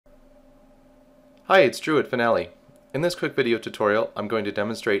Hi, it's Drew at Finale. In this quick video tutorial, I'm going to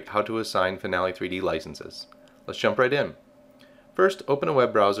demonstrate how to assign Finale 3D licenses. Let's jump right in. First, open a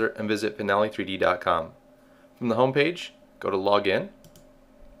web browser and visit finale3d.com. From the home page, go to Login.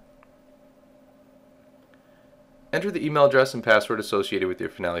 Enter the email address and password associated with your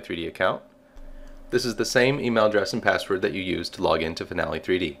Finale 3D account. This is the same email address and password that you used to log into Finale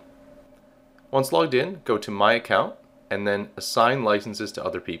 3D. Once logged in, go to My Account and then Assign Licenses to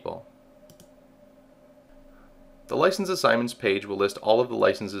Other People. The License Assignments page will list all of the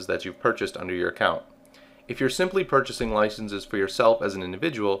licenses that you've purchased under your account. If you're simply purchasing licenses for yourself as an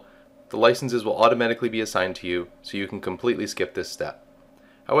individual, the licenses will automatically be assigned to you, so you can completely skip this step.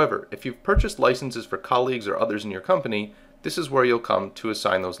 However, if you've purchased licenses for colleagues or others in your company, this is where you'll come to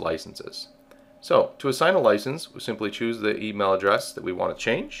assign those licenses. So, to assign a license, we simply choose the email address that we want to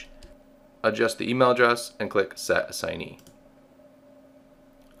change, adjust the email address, and click Set Assignee.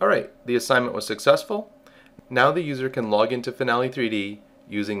 Alright, the assignment was successful. Now the user can log into Finale 3D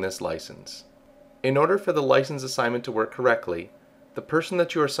using this license. In order for the license assignment to work correctly, the person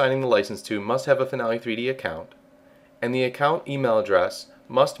that you are assigning the license to must have a Finale 3D account, and the account email address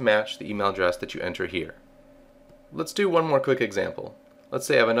must match the email address that you enter here. Let's do one more quick example. Let's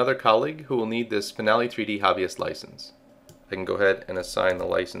say I have another colleague who will need this Finale 3D Hobbyist license. I can go ahead and assign the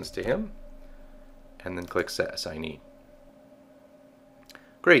license to him, and then click Set Assignee.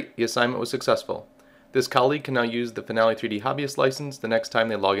 Great, the assignment was successful. This colleague can now use the Finale 3D Hobbyist license the next time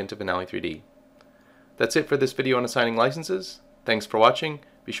they log into Finale 3D. That's it for this video on assigning licenses. Thanks for watching.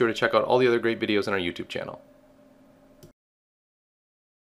 Be sure to check out all the other great videos on our YouTube channel.